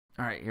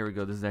Alright, here we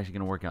go. This is actually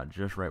going to work out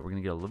just right. We're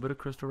going to get a little bit of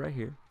crystal right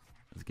here.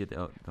 Let's get the,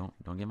 oh, don't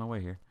get in my way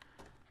here.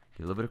 Get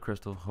a little bit of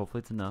crystal.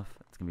 Hopefully it's enough.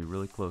 It's going to be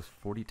really close.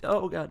 40.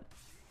 Oh, God.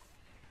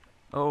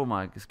 Oh,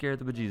 my. Scared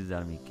the bejesus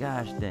out of me.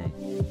 Gosh dang.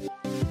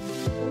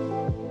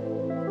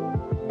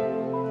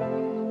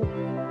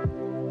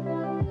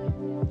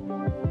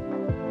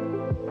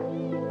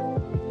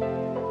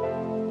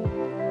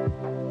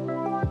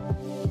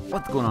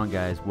 What's going on,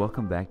 guys?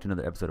 Welcome back to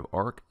another episode of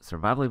Ark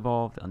Survival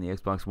Evolved on the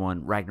Xbox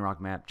One Ragnarok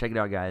map. Check it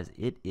out, guys.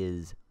 It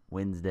is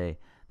Wednesday.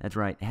 That's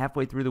right.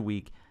 Halfway through the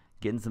week,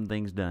 getting some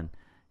things done.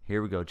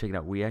 Here we go. Check it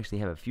out. We actually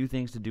have a few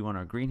things to do on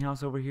our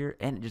greenhouse over here,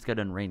 and it just got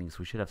done raining, so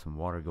we should have some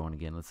water going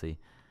again. Let's see.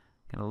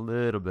 Got a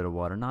little bit of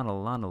water. Not a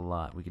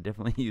lot. We could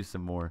definitely use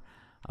some more.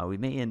 We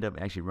may end up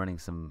actually running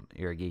some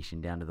irrigation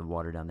down to the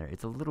water down there.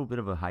 It's a little bit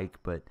of a hike,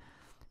 but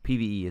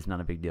PvE is not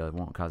a big deal. It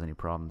won't cause any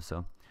problems,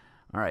 so...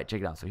 Alright,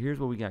 check it out. So here's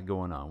what we got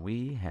going on.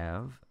 We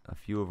have a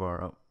few of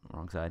our... Oh,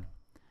 wrong side.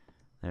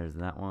 There's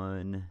that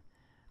one.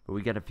 But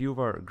we got a few of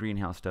our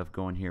greenhouse stuff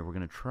going here. We're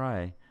going to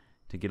try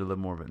to get a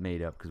little more of it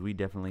made up, because we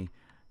definitely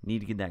need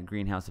to get that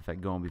greenhouse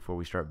effect going before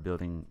we start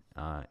building,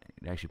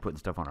 actually putting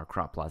stuff on our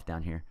crop plots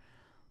down here.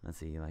 Let's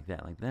see, like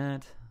that, like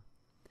that.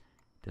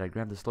 Did I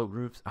grab the slope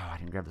roofs? Oh, I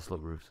didn't grab the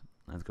slope roofs.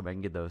 Let's go back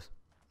and get those.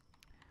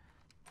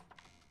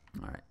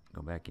 Alright,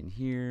 go back in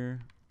here,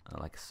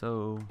 like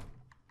so.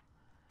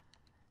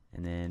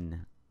 And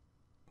then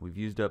we've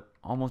used up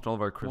almost all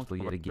of our crystal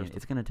yet again.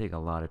 It's going to take a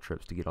lot of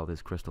trips to get all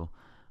this crystal.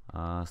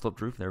 Sloped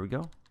roof, there we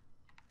go.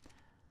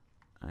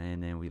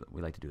 And then we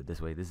like to do it this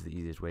way. This is the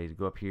easiest way to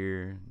go up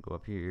here,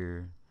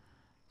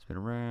 spin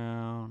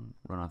around,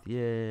 run off the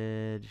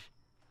edge.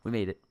 We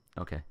made it.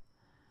 Okay.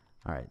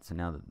 Alright, so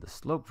now the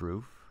sloped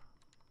roof.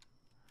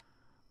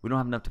 We don't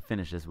have enough to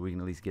finish this, but we can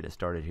at least get it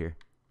started here.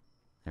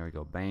 There we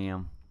go.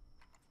 Bam.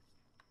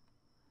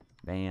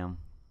 Bam.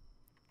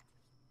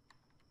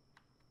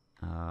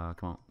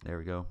 Come on, there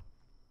we go.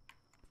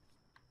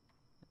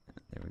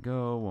 There we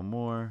go, one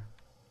more.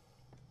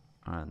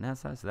 Alright, on that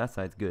side, so that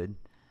side's good. And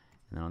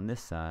then on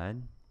this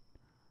side,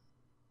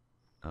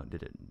 oh,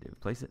 did it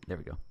place it? There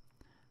we go.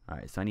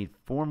 Alright, so I need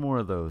 4 more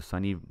of those. So I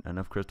need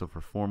enough crystal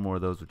for 4 more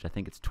of those, which I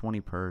think it's 20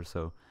 per,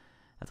 so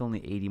that's only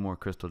 80 more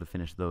crystal to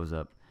finish those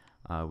up.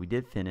 We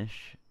did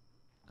finish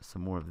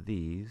some more of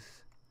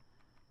these.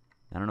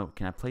 I don't know,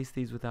 can I place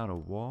these without a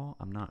wall?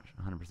 I'm not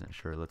 100%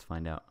 sure. Let's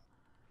find out.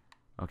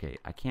 Okay,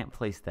 I can't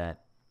place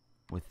that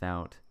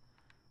without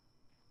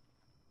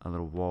a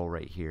little wall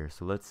right here.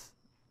 So let's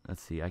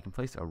see. I can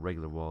place a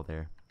regular wall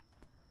there.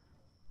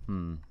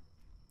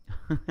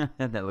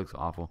 That looks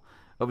awful.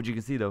 Oh, but you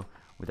can see though,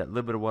 with that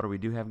little bit of water we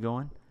do have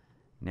going,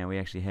 now we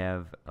actually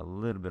have a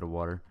little bit of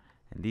water,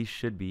 and these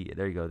should be,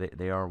 there you go,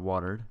 they are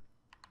watered.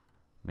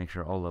 Make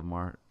sure all of them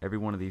are. Every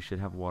one of these should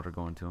have water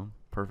going to them.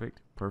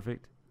 Perfect,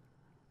 perfect.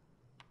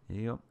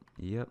 Yep.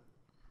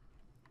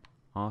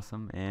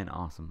 Awesome and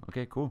awesome.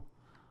 Okay, cool.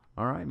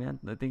 All right, man.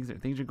 The things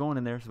are going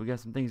in there, so we got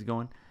some things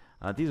going.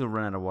 These will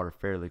run out of water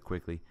fairly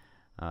quickly.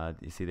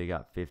 You see, they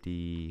got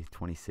 50,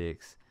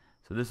 26.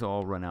 So this will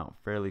all run out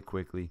fairly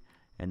quickly,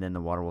 and then the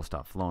water will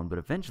stop flowing. But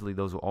eventually,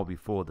 those will all be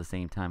full at the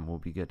same time, and we'll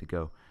be good to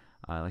go.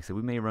 Like I said,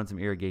 we may run some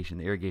irrigation.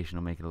 The irrigation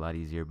will make it a lot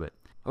easier. But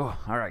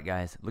oh, all right,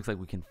 guys. Looks like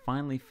we can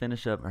finally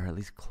finish up, or at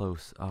least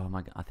close. Oh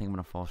my God, I think I'm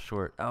gonna fall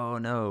short. Oh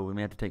no, we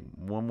may have to take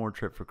one more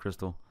trip for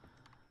crystal.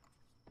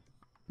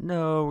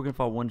 No, we're gonna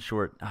fall one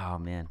short. Oh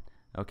man.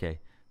 Okay.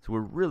 So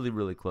we're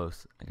really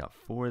close. I got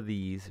 4 of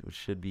these, which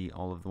should be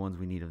all of the ones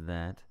we need of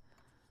that.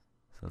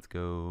 So let's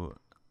go.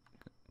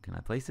 Can I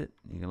place it?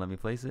 You can let me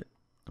place it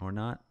or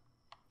not?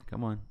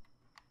 Come on.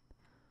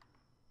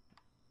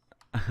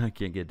 I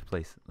can't get it to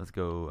place. Let's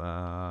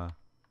go.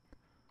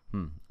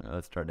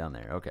 Let's start down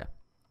there. Okay.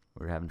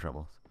 We're having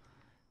troubles.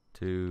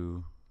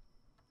 2,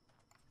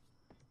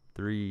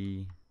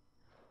 3,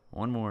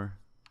 1 more.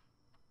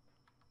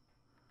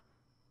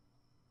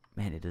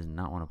 Man, it does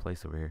not want to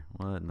place over here.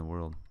 What in the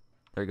world?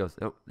 There it goes.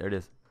 Oh, there it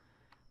is.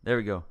 There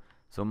we go.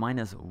 So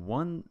minus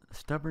 1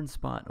 stubborn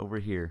spot over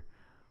here.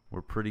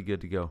 We're pretty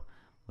good to go.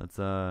 Let's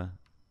we're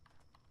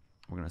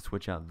gonna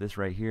switch out this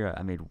right here.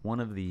 I made 1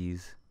 of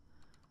these.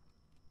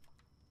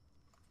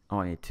 Oh,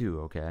 I made 2.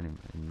 Okay, I didn't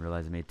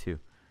realize I made 2.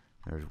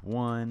 There's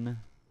 1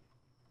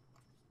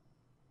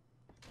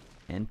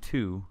 and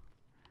 2.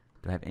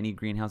 Do I have any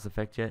greenhouse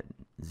effect yet?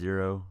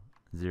 0,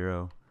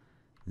 0,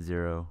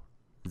 0,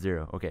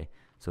 0. Okay,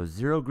 so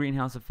 0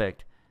 greenhouse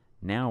effect.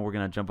 Now we're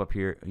going to jump up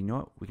here. You know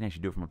what? We can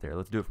actually do it from up there.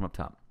 Let's do it from up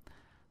top.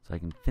 So I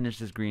can finish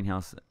this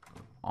greenhouse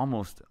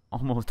almost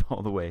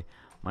all the way.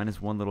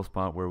 Minus 1 little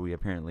spot where we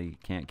apparently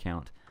can't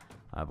count.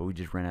 But we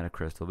just ran out of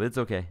crystal. But it's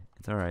okay.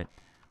 It's alright.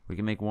 We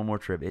can make 1 more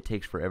trip. It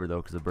takes forever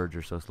though because the birds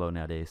are so slow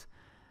nowadays.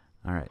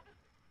 Alright.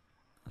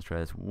 Let's try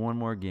this 1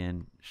 more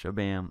again.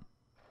 Shabam.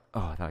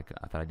 Oh, I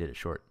thought I did it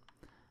short.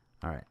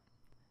 Alright.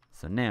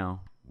 So now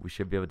we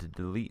should be able to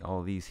delete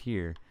all these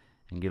here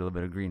and get a little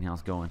bit of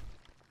greenhouse going.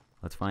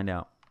 Let's find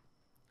out.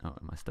 Oh,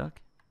 am I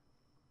stuck?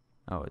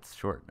 Oh, it's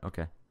short.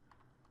 Okay.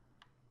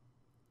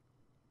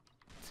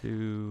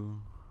 2.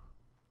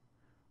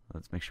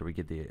 Let's make sure we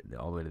get the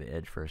all the way to the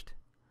edge first.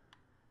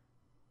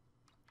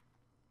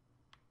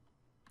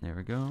 There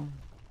we go.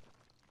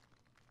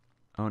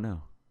 Oh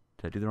no.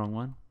 Did I do the wrong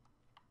one?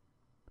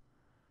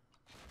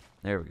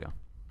 There we go.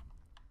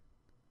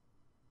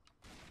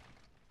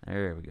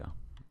 There we go.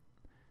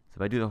 So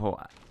if I do the whole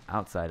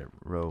outside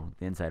row,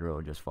 the inside row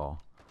will just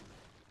fall.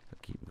 So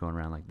keep going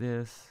around like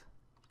this.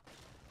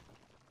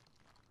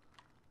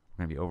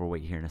 I'm going to be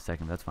overweight here in a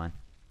second, but that's fine.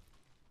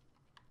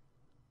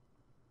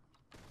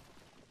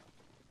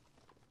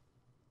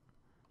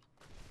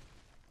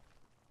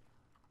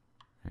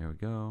 There we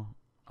go.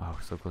 Oh,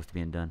 so close to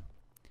being done.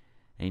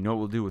 And you know what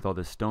we'll do with all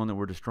this stone that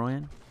we're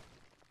destroying?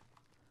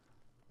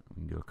 We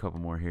can do a couple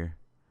more here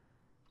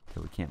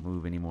until we can't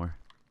move anymore.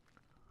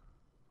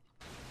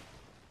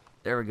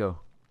 There we go.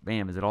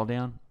 Bam. Is it all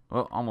down?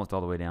 Well, almost all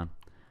the way down.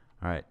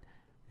 Alright.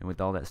 And with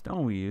all that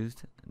stone we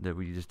used, that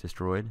we just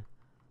destroyed,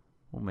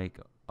 we'll make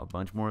a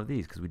bunch more of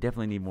these, because we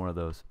definitely need more of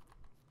those.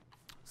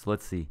 So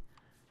let's see.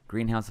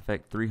 Greenhouse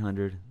effect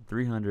 300.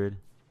 300.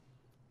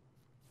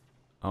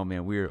 Oh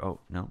man, oh,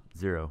 no.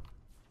 0.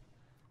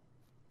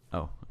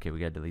 Oh, okay. We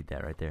got to delete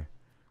that right there.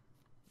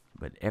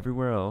 But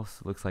everywhere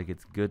else looks like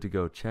it's good to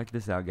go. Check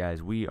this out,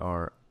 guys. We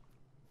are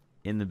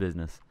in the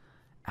business.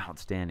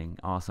 Outstanding.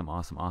 Awesome,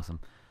 awesome, awesome.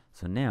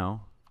 So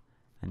now,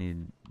 I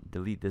need to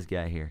delete this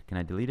guy here. Can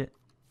I delete it?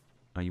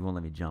 Oh, you won't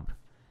let me jump.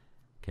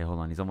 Okay, hold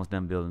on. He's almost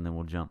done building, then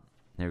we'll jump.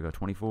 There we go,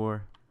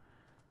 24.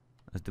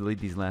 Let's delete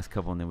these last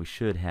couple, and then we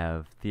should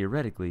have,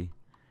 theoretically,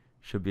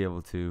 should be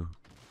able to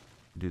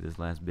do this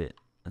last bit.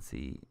 Let's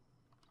see.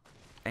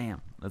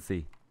 Bam. Let's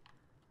see.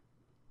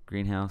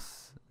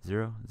 Greenhouse,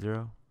 0,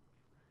 0.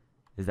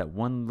 Is that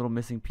one little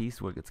missing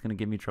piece what it's going to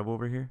give me trouble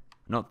over here?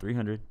 No,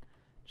 300.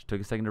 Just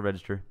took a second to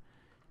register.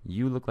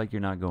 You look like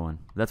you're not going.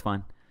 That's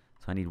fine.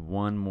 So I need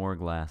one more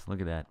glass.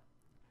 Look at that.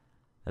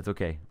 That's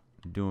okay.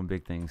 I'm doing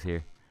big things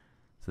here.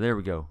 So there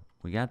we go.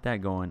 We got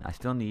that going. I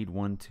still need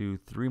 1, 2,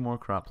 3 more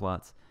crop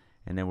plots,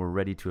 and then we're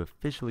ready to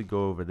officially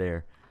go over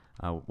there.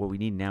 What we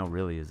need now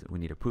really is we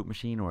need a poop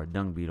machine or a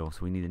dung beetle.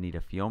 So we need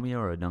a Phiomia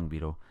or a dung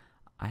beetle.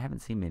 I haven't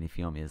seen many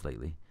Phiomias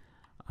lately.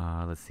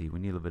 Let's see. We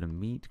need a little bit of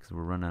meat because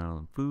we're running out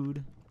of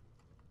food.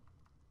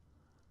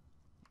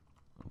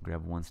 I'll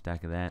grab 1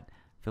 stack of that.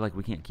 I feel like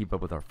we can't keep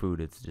up with our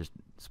food. It's just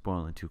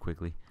spoiling too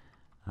quickly.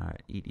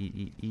 Alright, eat, eat,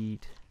 eat,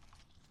 eat.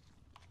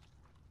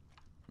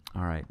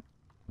 Alright,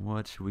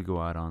 what should we go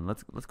out on?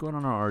 Let's go out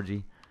on our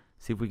RG.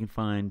 See if we can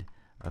find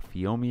a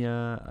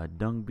Phiomia, a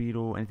dung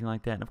beetle, anything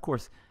like that. And of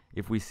course,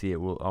 if we see it,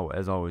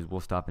 as always, we'll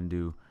stop and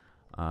do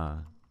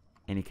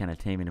any kind of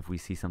taming if we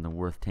see something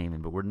worth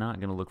taming. But we're not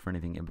going to look for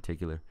anything in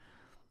particular.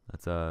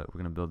 We're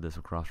going to build this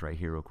across right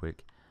here real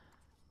quick.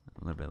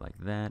 A little bit like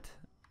that.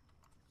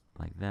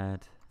 Like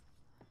that.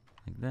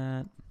 Like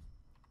that.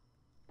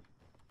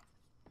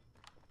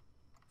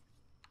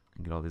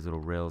 And get all these little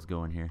rails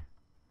going here.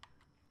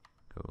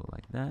 Go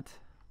like that.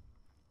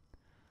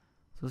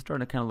 So it's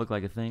starting to kind of look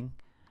like a thing.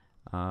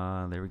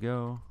 There we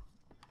go.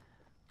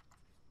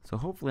 So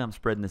hopefully I'm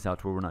spreading this out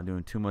to where we're not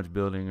doing too much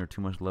building or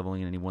too much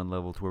leveling in any one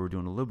level, to where we're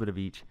doing a little bit of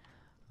each.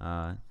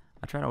 I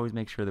try to always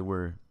make sure that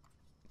we're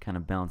kind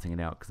of balancing it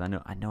out, because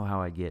I know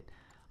how I get.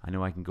 I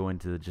know I can go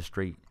into just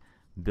straight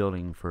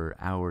building for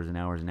hours and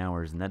hours and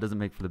hours, and that doesn't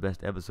make for the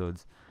best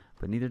episodes.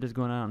 But neither does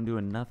going out and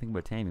doing nothing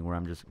but taming, where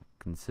I'm just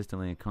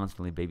consistently and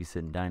constantly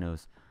babysitting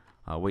dinos,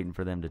 waiting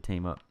for them to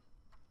tame up.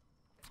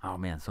 Oh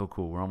man, so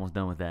cool. We're almost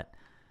done with that.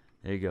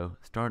 There you go.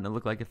 Starting to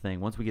look like a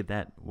thing. Once we get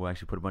that, we'll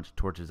actually put a bunch of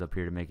torches up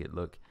here to make it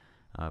look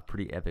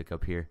pretty epic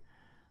up here.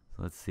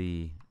 So let's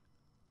see.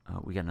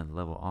 We got another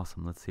level.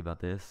 Awesome. Let's see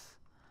about this.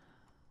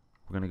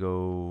 We're going to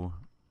go...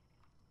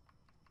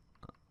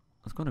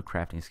 Let's go into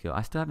crafting skill.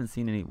 I still haven't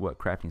seen what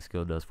crafting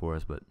skill does for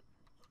us, but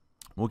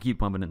we'll keep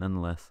pumping it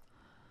nonetheless.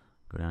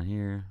 Go down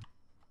here.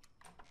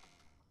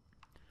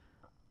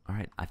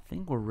 Alright, I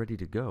think we're ready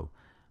to go.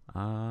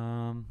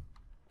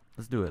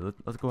 Let's do it.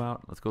 Let's go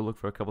out. Let's go look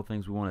for a couple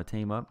things we want to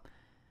tame up.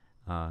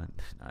 I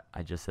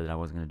just said that I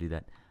wasn't going to do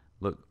that.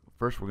 Look,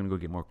 first we're going to go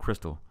get more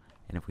crystal.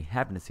 And if we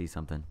happen to see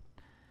something,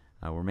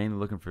 we're mainly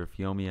looking for a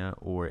Phiomia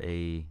or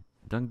a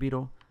dung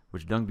beetle,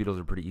 which dung beetles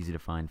are pretty easy to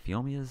find.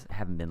 Phiomias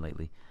haven't been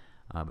lately.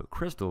 But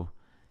crystal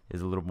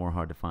is a little more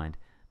hard to find.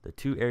 The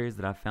 2 areas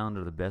that I've found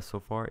are the best so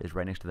far is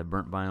right next to the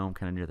burnt biome,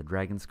 kind of near the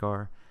dragon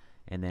scar,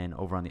 and then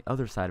over on the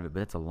other side of it,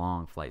 but it's a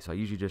long flight. So I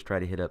usually just try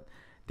to hit up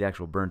the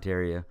actual burnt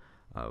area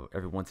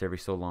every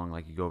so long,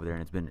 like you go over there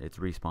and it's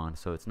respawned.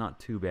 So it's not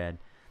too bad.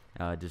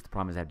 Just the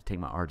problem is I have to take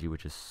my RG,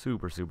 which is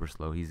super, super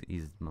slow.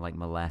 He's like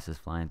molasses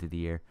flying through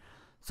the air.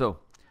 So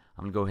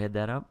I'm going to go head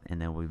that up,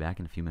 and then we'll be back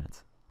in a few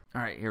minutes.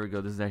 All right, here we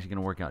go. This is actually going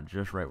to work out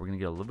just right. We're going to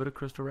get a little bit of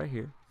crystal right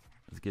here.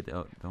 Let's get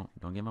the, don't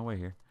get in my way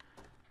here.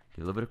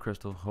 Get a little bit of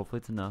crystal. Hopefully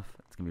it's enough.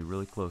 It's gonna be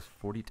really close.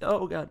 40.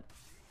 Oh god.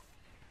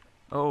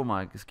 Oh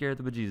my! Scared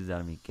the bejesus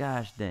out of me.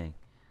 Gosh dang.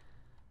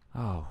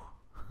 Oh,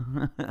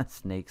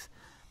 snakes.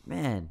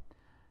 Man,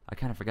 I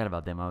kind of forgot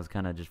about them. I was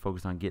kind of just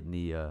focused on getting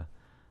the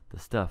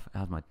stuff.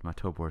 How's my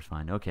topor's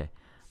fine? Okay,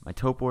 my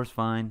topor's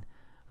fine.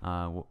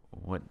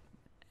 What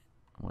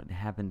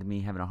happened to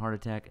me? Having a heart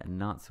attack?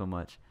 Not so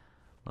much.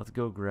 let's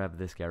go grab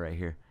this guy right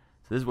here.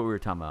 So this is what we were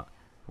talking about.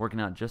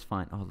 Working out just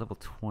fine. Oh, level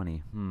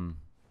 20.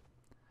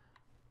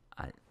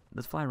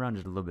 Let's fly around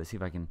just a little bit, see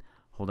if I can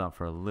hold out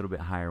for a little bit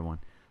higher one.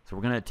 So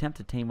we're going to attempt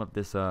to tame up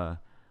this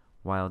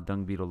wild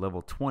dung beetle.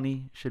 Level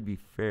 20 should be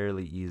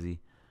fairly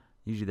easy.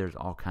 Usually there's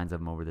all kinds of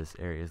them over this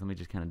area. So let me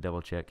just kind of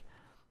double check.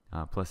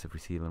 Plus, if we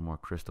see a little more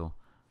crystal,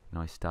 we can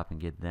always stop and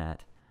get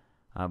that.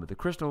 But the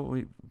crystal,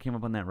 we came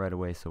up on that right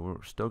away, so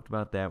we're stoked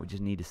about that. We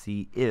just need to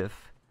see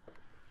if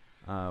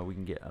we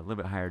can get a little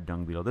bit higher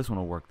dung beetle. This one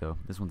will work, though.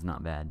 This one's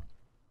not bad.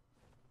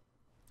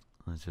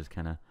 Let's just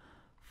kind of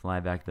fly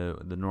back the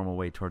normal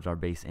way towards our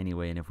base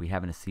anyway, and if we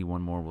happen to see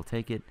one more, we'll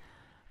take it.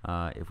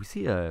 If we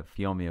see a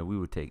Phiomia, we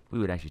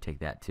would actually take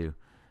that too.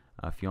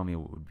 Phiomia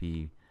would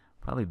be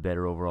probably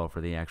better overall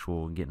for the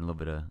actual getting a little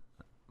bit of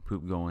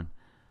poop going,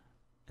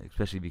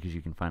 especially because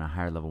you can find a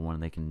higher level one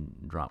and they can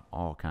drop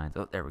all kinds.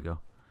 Oh, there we go.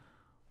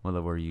 What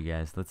level are you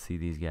guys? Let's see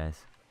these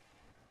guys.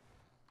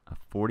 A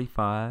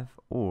 45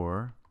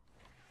 or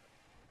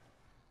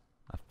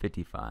a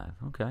 55.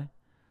 Okay,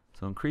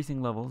 so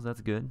increasing levels,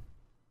 that's good.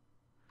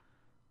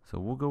 So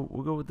we'll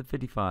go with the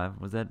 55.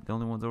 Was that the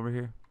only ones over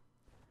here?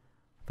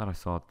 I thought I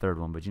saw a third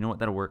one, but you know what?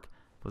 That'll work.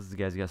 Plus, this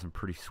guy's got some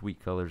pretty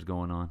sweet colors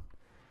going on.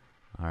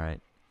 All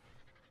right.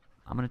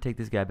 I'm going to take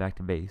this guy back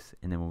to base,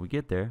 and then when we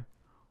get there,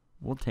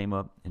 we'll tame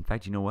up. In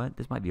fact, you know what?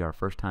 This might be our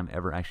first time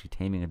ever actually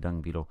taming a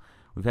dung beetle.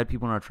 We've had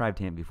people in our tribe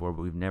tame it before,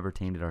 but we've never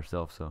tamed it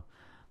ourselves. So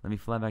let me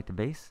fly back to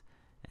base,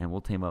 and we'll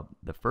tame up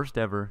the first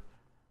ever,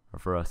 or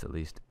for us at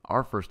least,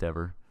 our first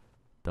ever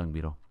dung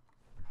beetle.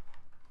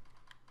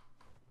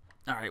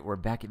 Alright, we're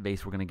back at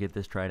base. We're going to get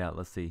this tried out.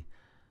 Let's see.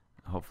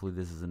 Hopefully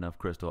this is enough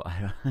crystal.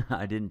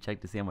 I didn't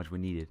check to see how much we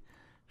needed.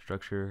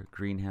 Structure,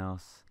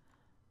 greenhouse,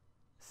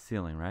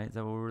 ceiling, right? Is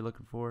that what we were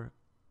looking for?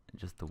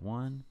 Just the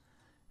one.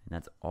 And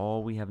that's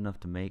all we have enough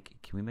to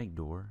make. Can we make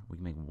door? We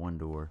can make one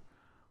door.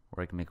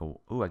 Or I can make a...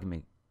 Ooh, I can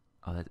make...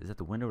 Oh, is that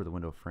the window or the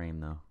window frame,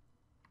 though?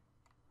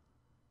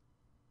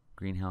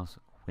 Greenhouse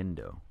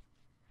window.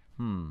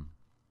 I'm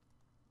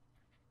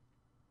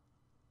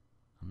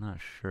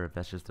not sure if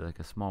that's just like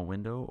a small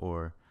window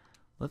or...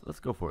 Let's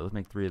go for it. Let's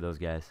make 3 of those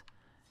guys.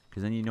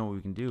 Because then you know what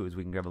we can do is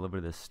we can grab a little bit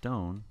of this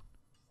stone.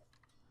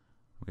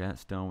 We got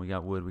stone, we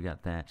got wood, we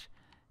got thatch.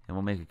 And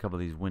we'll make a couple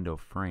of these window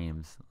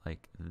frames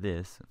like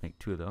this. Make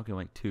 2 of them. Okay,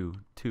 we'll make two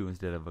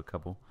instead of a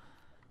couple.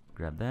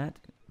 Grab that.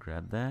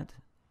 Grab that.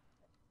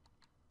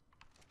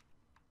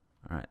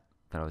 Alright.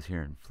 Thought I was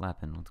hearing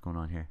flapping. What's going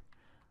on here?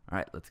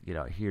 Alright, let's get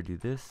out here. Do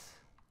this.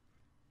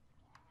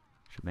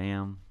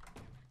 Shabam.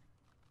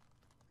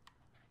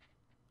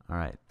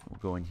 Alright, we'll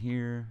go in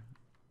here.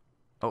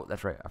 Oh,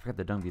 that's right. I forgot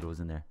the dung beetle was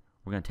in there.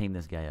 We're going to tame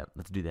this guy up.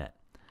 Let's do that.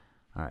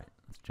 Alright,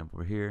 let's jump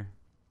over here.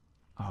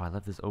 Oh, I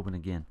left this open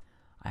again.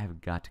 I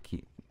have got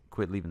to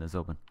quit leaving this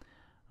open.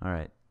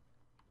 Alright.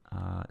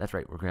 That's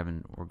right. We're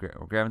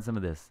grabbing some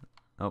of this.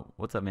 Oh,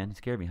 what's up, man? You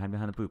scared me. Hide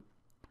behind the poop.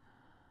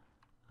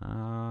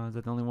 Is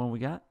that the only one we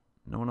got?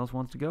 No one else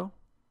wants to go?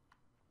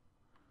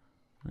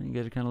 Well, you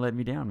guys are kind of letting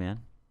me down,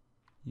 man.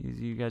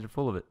 You guys are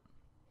full of it.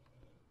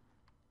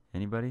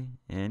 Anybody?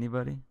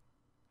 Anybody?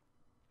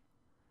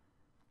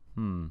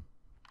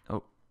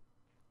 Oh.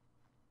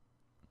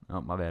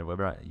 Oh, my bad.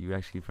 Weber, you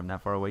actually, from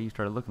that far away, you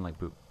started looking like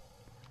poop.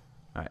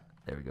 Alright,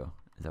 there we go.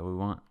 Is that what we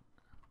want?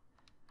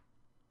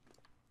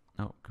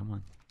 Oh, come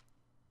on.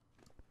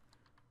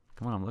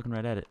 Come on, I'm looking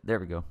right at it. There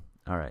we go.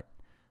 Alright.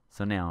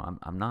 So now,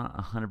 I'm not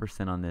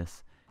 100% on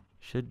this.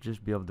 Should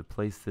just be able to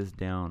place this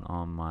down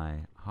on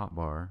my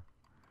hotbar.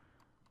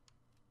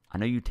 I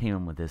know you tame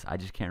them with this. I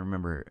just can't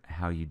remember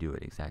how you do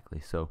it exactly.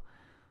 So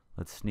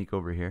let's sneak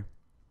over here.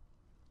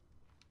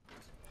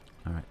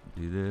 Alright,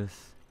 do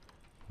this.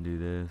 Do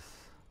this.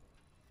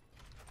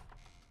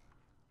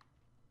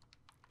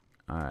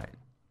 Alright.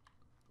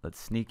 Let's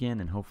sneak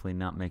in and hopefully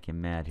not make him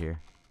mad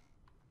here.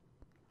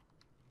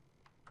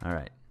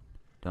 Alright.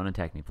 Don't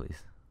attack me,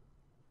 please.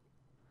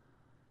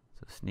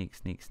 So sneak,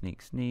 sneak,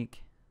 sneak,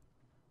 sneak.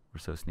 We're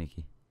so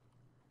sneaky.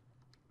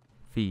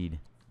 Feed.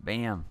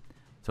 Bam.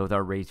 So with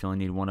our race, you only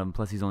need one of them.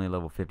 Plus, he's only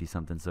level 50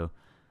 something. So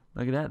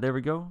look at that. There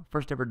we go.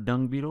 First ever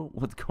dung beetle.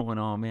 What's going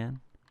on,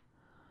 man?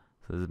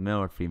 So this is male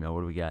or female?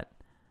 What do we got?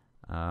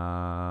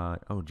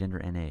 Oh, gender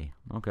NA.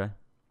 Okay.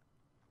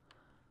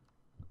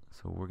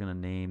 So we're gonna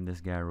name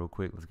this guy real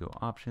quick. Let's go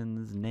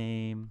options,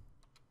 name.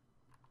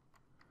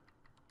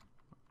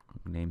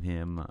 Name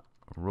him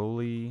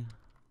Roly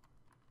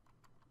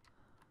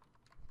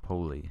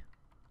Poly.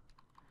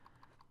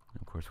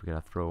 Of course, we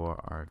gotta throw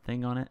our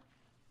thing on it.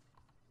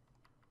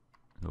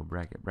 Go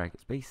bracket,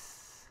 bracket,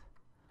 space.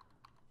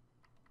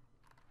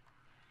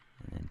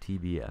 And then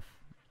TBF.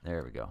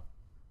 There we go.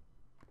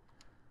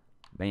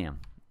 Bam.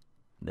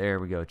 There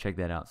we go. Check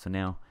that out. So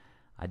now,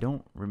 I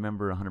don't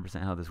remember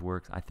 100% how this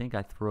works. I think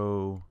I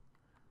throw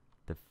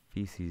the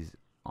feces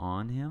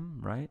on him,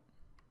 right?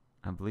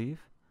 I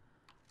believe.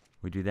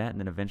 We do that, and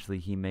then eventually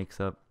he makes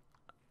up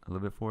a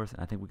little bit for us.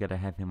 I think we got to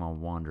have him on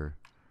wander.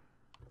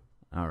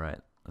 Alright,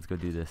 let's go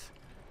do this.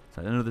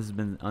 So I know this has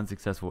been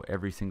unsuccessful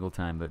every single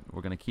time, but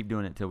we're going to keep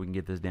doing it until we can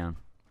get this down.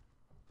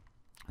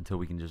 until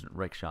we can just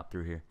wreck shop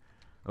through here.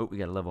 Oh, we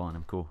got a level on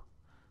him. Cool.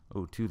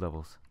 Oh, 2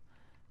 levels.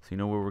 So you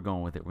know where we're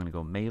going with it. We're going to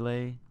go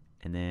melee,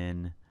 and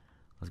then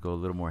let's go a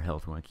little more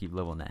health. We want to keep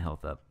leveling that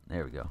health up.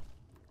 There we go.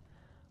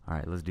 All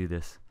right, let's do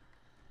this.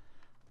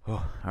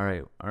 Oh, all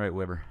right,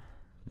 Weber.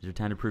 It's your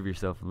time to prove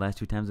yourself. The last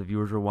 2 times the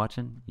viewers were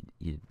watching,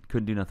 you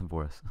couldn't do nothing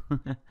for us.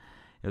 It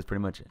was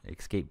pretty much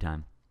escape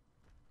time.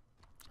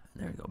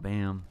 There we go.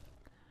 Bam.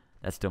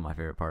 That's still my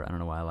favorite part. I don't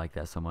know why I like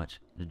that so much.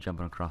 Just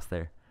jumping across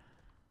there.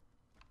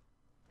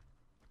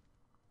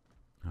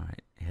 All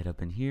right, head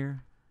up in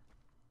here.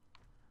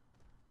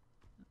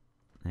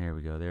 There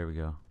we go. There we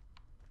go.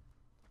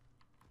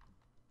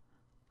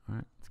 All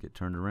right, let's get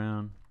turned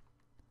around.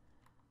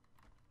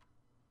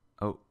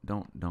 Oh,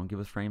 don't give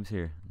us frames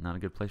here. Not a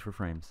good place for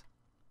frames.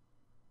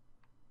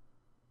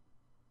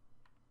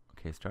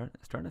 Okay, starting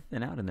to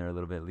thin out in there a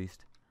little bit at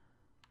least.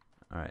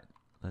 All right,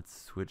 let's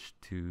switch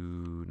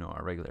to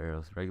our regular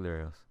arrows. Regular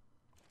arrows.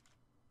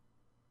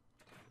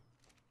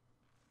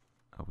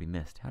 Oh, we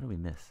missed. How do we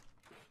miss?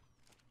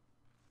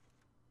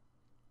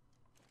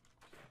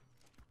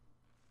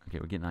 Okay,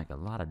 we're getting like a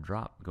lot of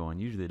drop going.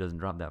 Usually it doesn't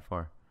drop that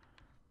far.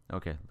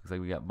 Okay, looks like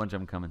we got a bunch of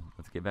them coming.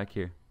 Let's get back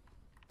here.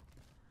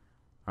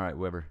 All right,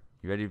 Weber,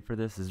 you ready for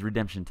this? This is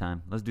redemption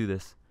time. Let's do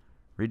this.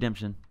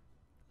 Redemption.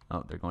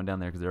 Oh, they're going down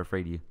there because they're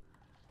afraid of you.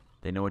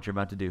 They know what you're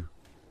about to do.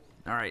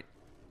 All right,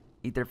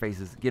 eat their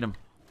faces. Get them.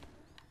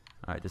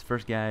 All right, this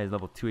first guy is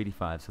level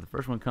 285. So the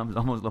first one comes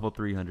almost level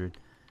 300.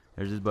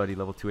 There's his buddy,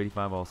 level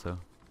 285 also.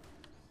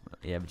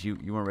 Yeah, but you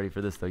weren't ready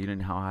for this though. You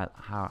didn't know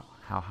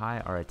how high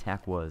our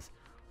attack was.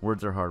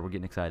 Words are hard. We're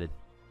getting excited.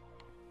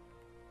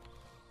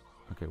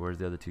 Okay, where's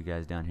the other 2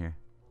 guys down here?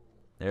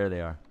 There they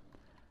are.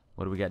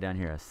 What do we got down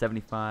here? A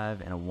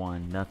 75 and a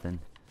 1. Nothing.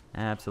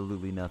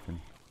 Absolutely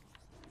nothing.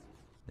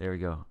 There we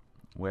go.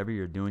 Weber,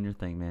 you're doing your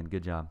thing, man.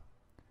 Good job.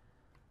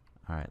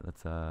 All right,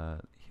 let's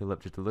heal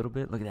up just a little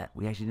bit. Look at that.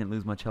 We actually didn't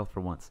lose much health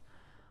for once.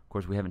 Of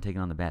course, we haven't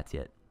taken on the bats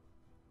yet.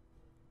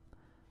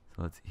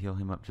 So let's heal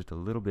him up just a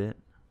little bit.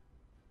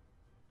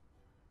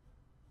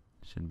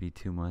 Shouldn't be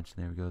too much.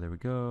 There we go. There we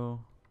go.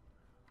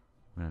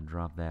 I'm gonna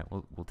drop that.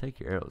 We'll take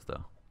your arrows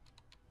though.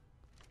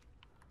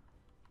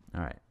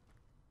 All right,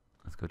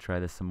 let's go try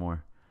this some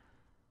more.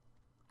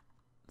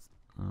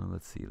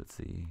 Let's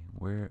see.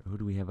 Who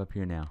do we have up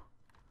here now?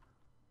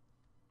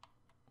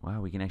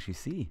 Wow, we can actually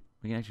see.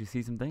 We can actually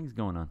see some things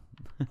going on.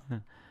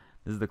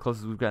 This is the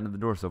closest we've gotten to the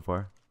door so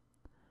far.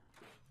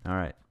 All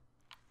right,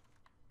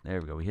 there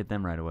we go. We hit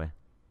them right away.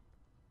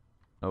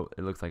 Oh,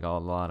 it looks like a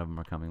lot of them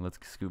are coming. Let's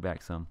scoot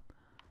back some.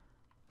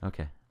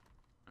 Okay,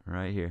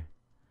 right here.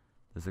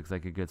 This looks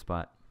like a good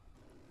spot.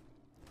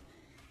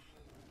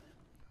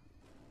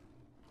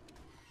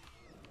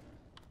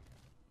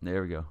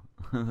 There we go.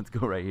 Let's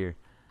go right here.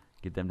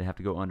 Get them to have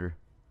to go under.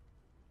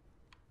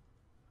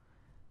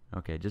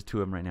 Okay, just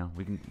 2 of them right now.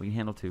 We can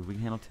handle 2. We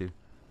can handle 2.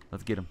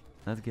 Let's get them.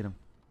 Let's get them.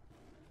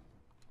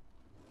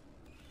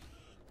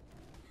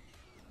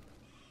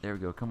 There we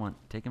go. Come on,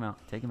 take him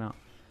out. Take him out.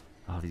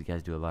 Oh, these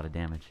guys do a lot of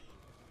damage.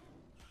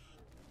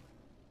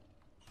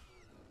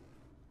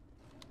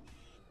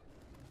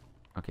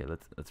 Okay,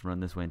 let's run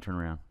this way and turn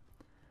around.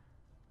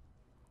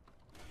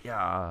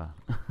 Yeah.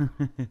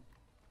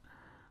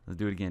 Let's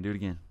do it again. Do it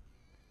again.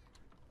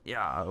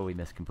 Yeah. Oh, we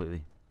missed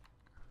completely.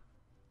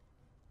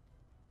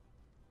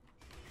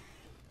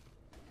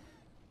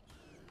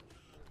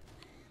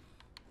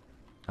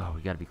 Oh,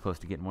 we got to be close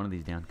to getting one of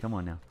these down. Come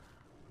on now.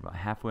 We're about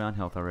halfway on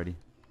health already.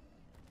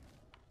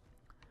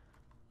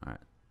 All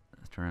right.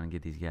 Let's turn around and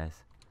get these guys.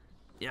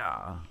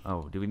 Yeah.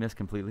 Oh, did we miss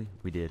completely?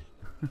 We did.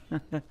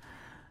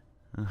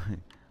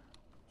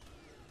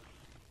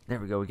 There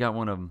we go. We got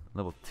one of them.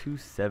 Level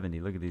 270.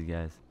 Look at these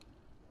guys.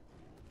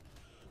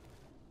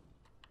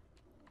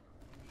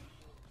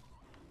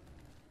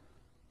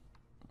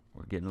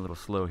 We're getting a little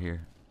slow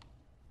here.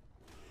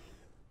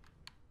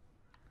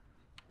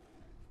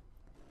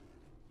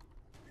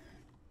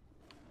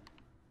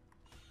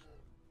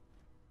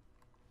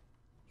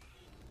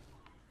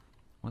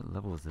 What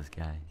level is this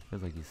guy?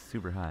 Feels like he's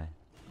super high.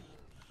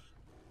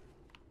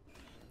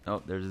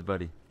 Oh, there's his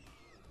buddy.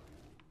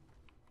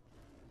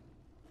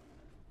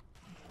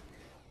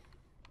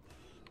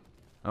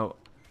 Oh,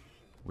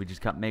 we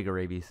just caught mega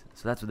rabies.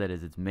 So that's what that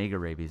is. It's mega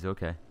rabies.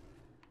 Okay.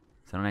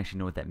 So I don't actually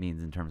know what that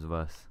means in terms of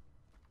us.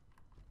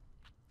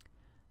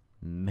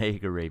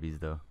 Mega rabies,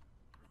 though.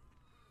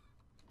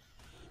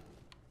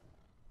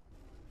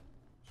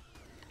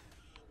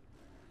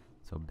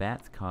 So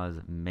bats cause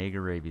mega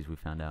rabies, we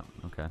found out.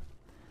 Okay.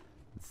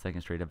 The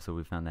second straight episode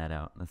we found that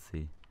out. Let's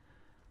see.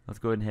 Let's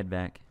go ahead and head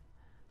back.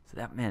 So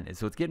that, man,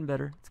 so it's getting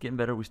better. It's getting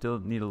better. We still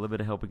need a little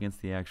bit of help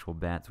against the actual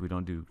bats. We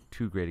don't do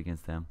too great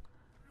against them.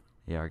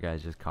 Yeah, our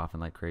guy's just coughing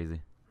like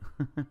crazy.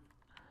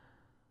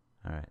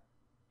 Alright.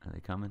 Are they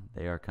coming?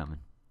 They are coming.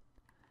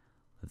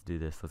 Let's do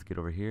this. Let's get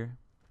over here.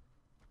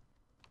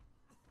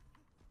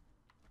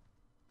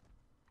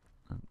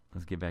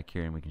 Let's get back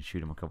here and we can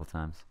shoot them a couple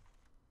times.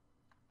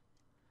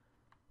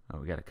 Oh,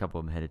 we got a couple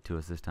of them headed to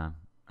us this time.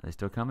 Are they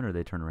still coming or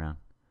they turn around?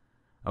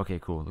 Okay,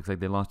 cool. Looks like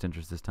they lost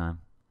interest this time.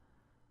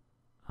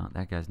 Oh,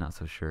 that guy's not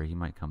so sure. He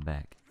might come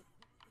back.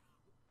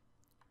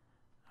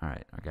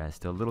 Alright, our guy's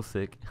still a little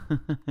sick.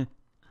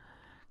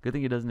 Good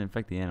thing it doesn't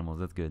infect the animals.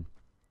 That's good.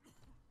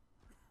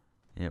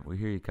 Yeah, we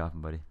hear you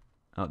coughing, buddy.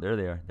 Oh, there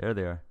they are. There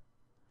they are.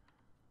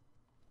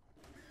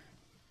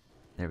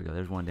 There we go.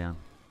 There's one down.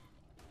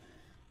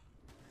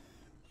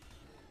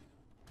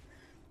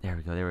 There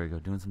we go. There we go.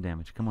 Doing some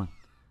damage. Come on.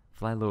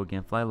 Fly low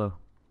again. Fly low.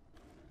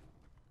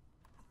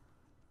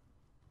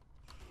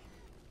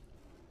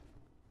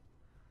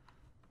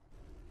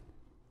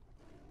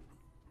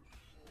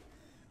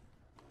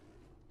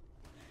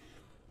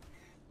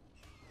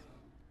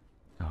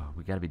 Oh,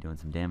 we got to be doing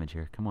some damage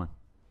here. Come on.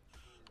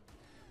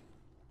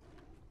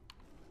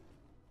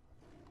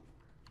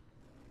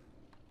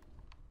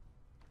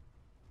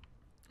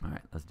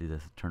 Alright, let's do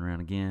this. Turn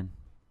around again.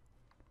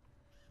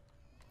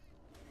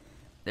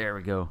 There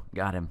we go.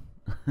 Got him.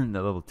 The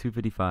level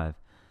 255.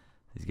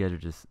 These guys are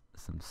just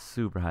some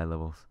super high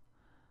levels.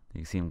 You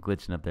can see him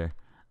glitching up there.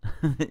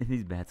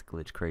 These bats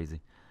glitch crazy.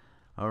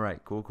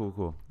 Alright, cool, cool,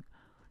 cool.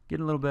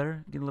 Getting a little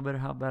better. Getting a little better.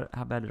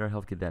 How bad did our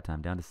health get that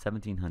time? Down to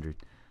 1700.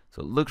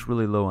 So it looks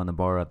really low on the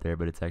bar up there,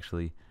 but it's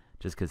actually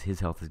just because his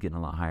health is getting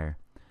a lot higher.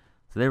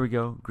 So there we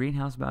go.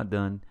 Greenhouse about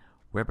done.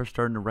 Weber's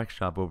starting a wreck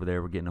shop over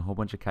there. We're getting a whole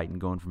bunch of kiting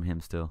going from him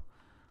still.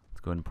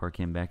 Let's go ahead and park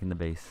him back in the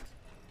base.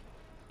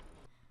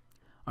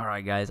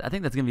 Alright guys, I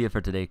think that's going to be it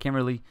for today. Can't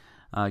really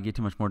get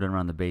too much more done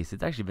around the base.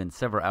 It's actually been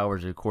several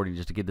hours of recording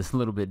just to get this a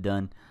little bit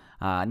done.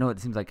 I know it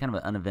seems like kind of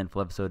an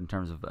uneventful episode in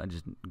terms of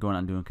just going out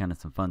and doing kind of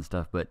some fun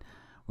stuff, but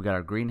we got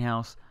our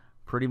greenhouse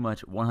pretty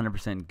much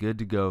 100% good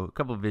to go. A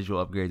couple of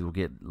visual upgrades we'll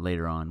get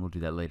later on. We'll do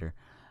that later.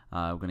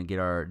 We're going to get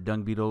our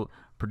Dung Beetle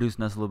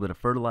producing us a little bit of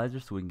fertilizer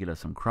so we can get us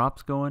some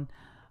crops going.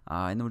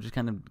 And then we'll just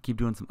kind of keep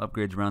doing some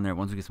upgrades around there.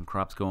 Once we get some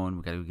crops going,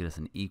 we got to get us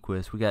an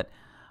Equus. We got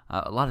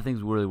a lot of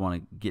things we really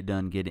want to get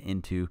done, get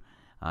into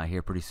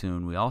here pretty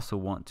soon. We also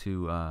want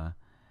to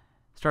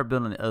start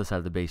building on the other side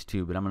of the base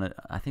too. But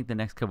I think the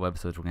next couple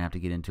episodes we're gonna have to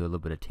get into a little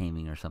bit of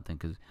taming or something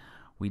because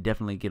we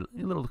definitely get a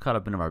little caught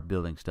up in our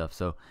building stuff.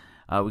 So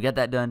we got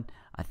that done.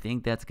 I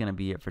think that's gonna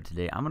be it for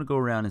today. I'm gonna go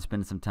around and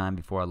spend some time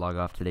before I log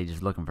off today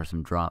just looking for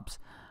some drops.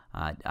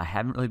 I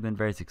haven't really been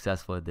very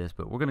successful at this,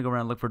 but we're gonna go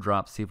around and look for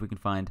drops, see if we can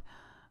find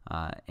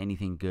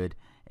anything good.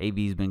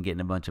 AB's been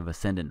getting a bunch of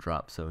ascendant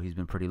drops, so he's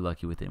been pretty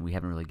lucky with it, and we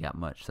haven't really got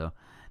much. So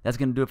that's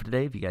going to do it for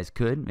today. If you guys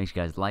could, make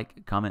sure you guys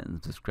like, comment,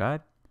 and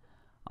subscribe.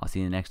 I'll see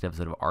you in the next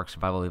episode of Ark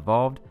Survival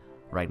Evolved,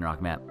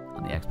 Ragnarok Map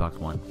on the Xbox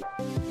One.